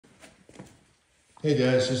Hey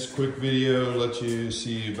guys, just a quick video, let you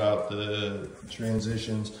see about the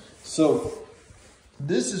transitions. So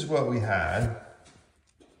this is what we had.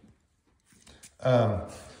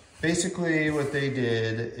 Basically what they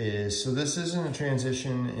did is, so this isn't a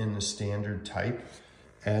transition in the standard type,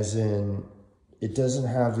 as in it doesn't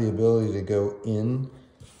have the ability to go in,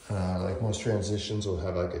 like most transitions will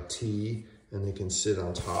have like a T and they can sit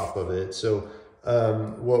on top of it. So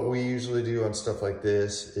what we usually do on stuff like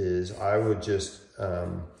this is I would just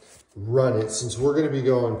run it, since we're going to be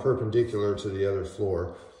going perpendicular to the other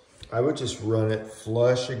floor, I would just run it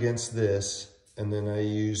flush against this, and then I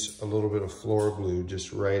use a little bit of floor glue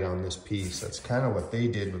just right on this piece. That's kind of what they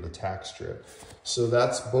did with the tack strip. So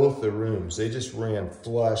that's both the rooms. They just ran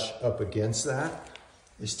flush up against that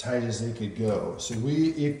as tight as they could go. So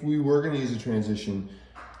if we were going to use a transition,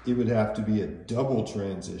 it would have to be a double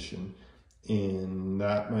transition, and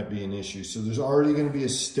that might be an issue. So there's already going to be a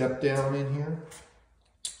step down in here.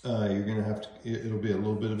 You're going to have to, it'll be a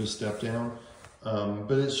little bit of a step down,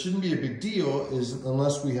 but it shouldn't be a big deal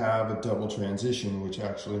unless we have a double transition, which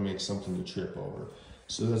actually makes something to trip over.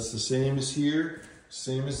 So that's the same as here,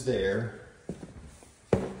 same as there.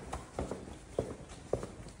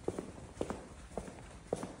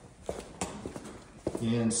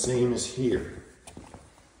 And same as here.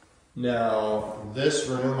 Now, this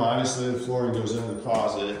room, obviously the flooring goes into the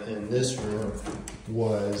closet, and this room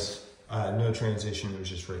was no transition, it was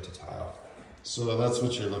just right to tile. So that's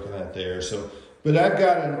what you're looking at there. So, but I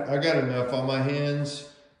got enough on my hands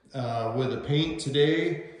with the paint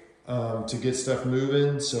today to get stuff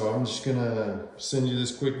moving. So I'm just gonna send you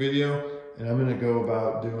this quick video, and I'm gonna go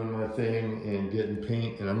about doing my thing and getting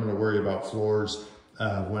paint, and I'm gonna worry about floors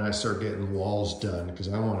when I start getting walls done, because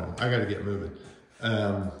I gotta get moving.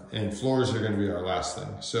 And floors are gonna be our last thing.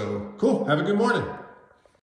 So cool, have a good morning.